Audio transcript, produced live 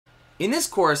In this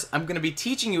course, I'm going to be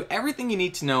teaching you everything you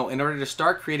need to know in order to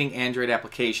start creating Android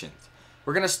applications.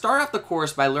 We're going to start off the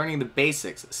course by learning the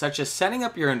basics, such as setting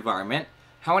up your environment,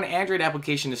 how an Android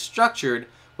application is structured,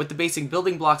 what the basic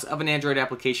building blocks of an Android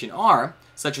application are,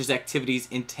 such as activities,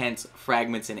 intents,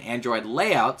 fragments, and Android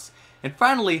layouts, and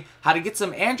finally, how to get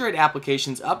some Android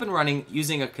applications up and running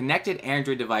using a connected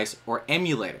Android device or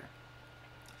emulator.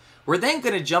 We're then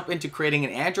going to jump into creating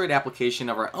an Android application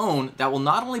of our own that will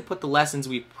not only put the lessons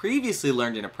we previously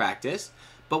learned into practice,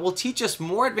 but will teach us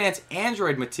more advanced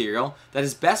Android material that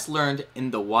is best learned in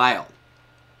the wild.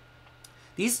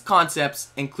 These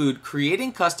concepts include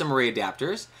creating custom array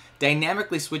adapters,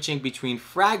 dynamically switching between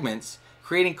fragments,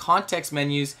 creating context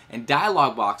menus and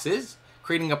dialog boxes,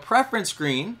 creating a preference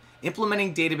screen,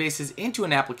 implementing databases into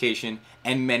an application,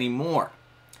 and many more.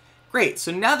 Great,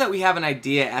 so now that we have an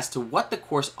idea as to what the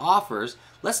course offers,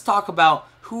 let's talk about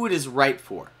who it is right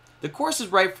for. The course is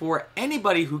right for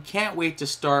anybody who can't wait to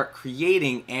start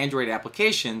creating Android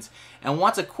applications and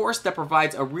wants a course that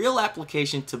provides a real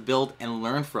application to build and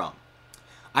learn from.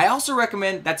 I also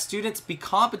recommend that students be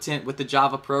competent with the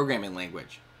Java programming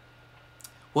language.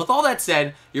 With all that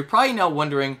said, you're probably now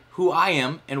wondering who I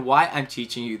am and why I'm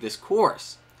teaching you this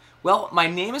course. Well, my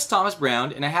name is Thomas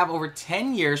Brown and I have over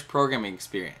 10 years programming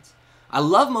experience. I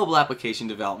love mobile application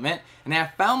development and I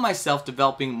have found myself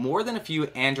developing more than a few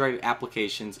Android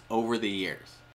applications over the years.